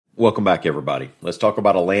Welcome back, everybody. Let's talk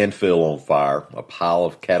about a landfill on fire, a pile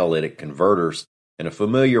of catalytic converters, and a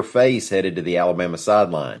familiar face headed to the Alabama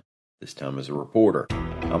sideline, this time as a reporter.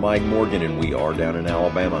 I'm Mike Morgan, and we are down in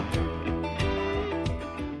Alabama.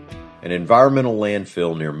 An environmental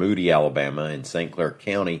landfill near Moody, Alabama, in St. Clair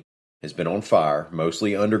County has been on fire,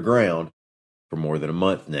 mostly underground, for more than a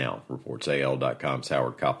month now, reports AL.com's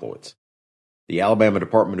Howard Koplowitz. The Alabama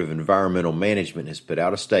Department of Environmental Management has put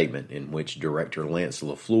out a statement in which Director Lance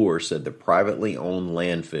LaFleur said the privately owned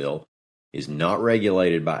landfill is not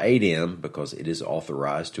regulated by ADEM because it is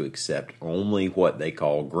authorized to accept only what they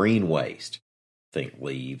call green waste. Think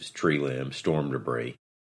leaves, tree limbs, storm debris.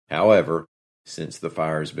 However, since the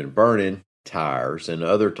fire has been burning, tires and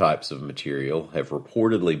other types of material have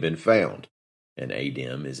reportedly been found, and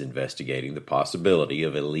ADEM is investigating the possibility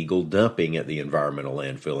of illegal dumping at the Environmental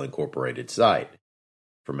Landfill Incorporated site.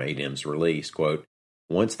 From ADEM's release, quote,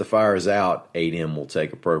 "Once the fire is out, ADEM will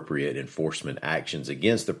take appropriate enforcement actions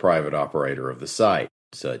against the private operator of the site.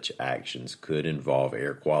 Such actions could involve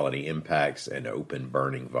air quality impacts and open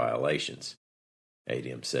burning violations."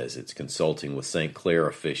 ADEM says it's consulting with St. Clair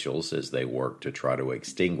officials as they work to try to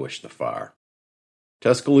extinguish the fire.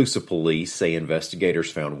 Tuscaloosa police say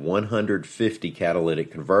investigators found 150 catalytic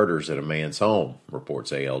converters at a man's home,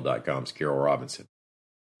 reports AL.com's Carol Robinson.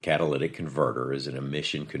 Catalytic converter is an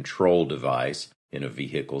emission control device in a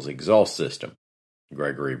vehicle's exhaust system.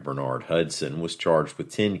 Gregory Bernard Hudson was charged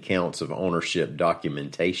with 10 counts of ownership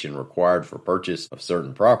documentation required for purchase of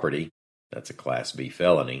certain property. That's a Class B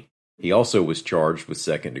felony. He also was charged with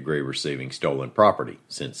second-degree receiving stolen property,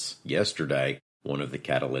 since yesterday one of the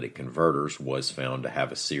catalytic converters was found to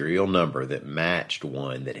have a serial number that matched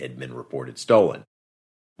one that had been reported stolen.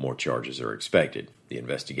 More charges are expected. The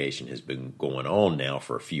investigation has been going on now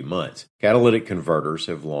for a few months. Catalytic converters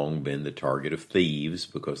have long been the target of thieves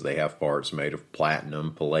because they have parts made of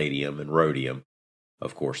platinum, palladium, and rhodium.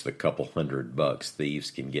 Of course, the couple $100 thieves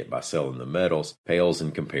can get by selling the metals pales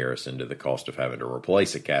in comparison to the cost of having to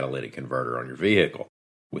replace a catalytic converter on your vehicle.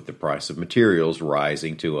 With the price of materials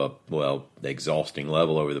rising to a, exhausting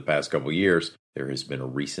level over the past couple years, there has been a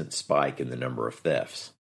recent spike in the number of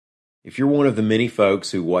thefts. If you're one of the many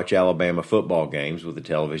folks who watch Alabama football games with the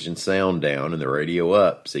television sound down and the radio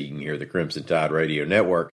up so you can hear the Crimson Tide radio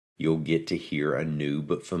network, you'll get to hear a new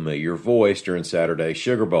but familiar voice during Saturday's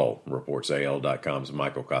Sugar Bowl, reports AL.com's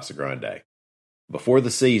Michael Casagrande. Before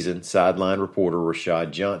the season, sideline reporter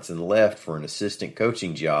Rashad Johnson left for an assistant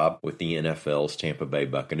coaching job with the NFL's Tampa Bay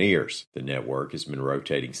Buccaneers. The network has been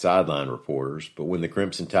rotating sideline reporters, but when the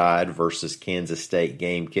Crimson Tide versus Kansas State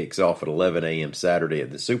game kicks off at 11 a.m. Saturday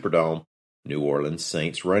at the Superdome, New Orleans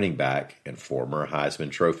Saints running back and former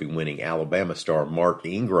Heisman Trophy winning Alabama star Mark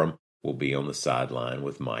Ingram will be on the sideline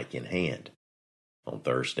with mic in hand. On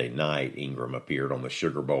Thursday night, Ingram appeared on the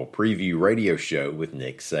Sugar Bowl preview radio show with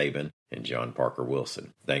Nick Saban and John Parker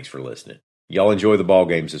Wilson. Thanks for listening. Y'all enjoy the ball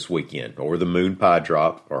games this weekend, or the moon pie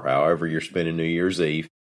drop, or however you're spending New Year's Eve.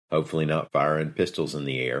 Hopefully not firing pistols in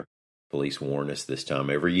the air. Police warn us this time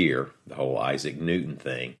every year. The whole Isaac Newton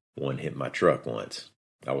thing. One hit my truck once.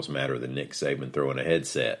 I was madder than Nick Saban throwing a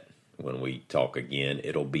headset. When we talk again,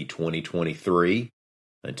 it'll be 2023.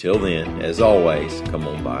 Until then, as always, come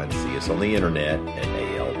on by and see us on the internet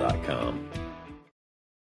at AL.com.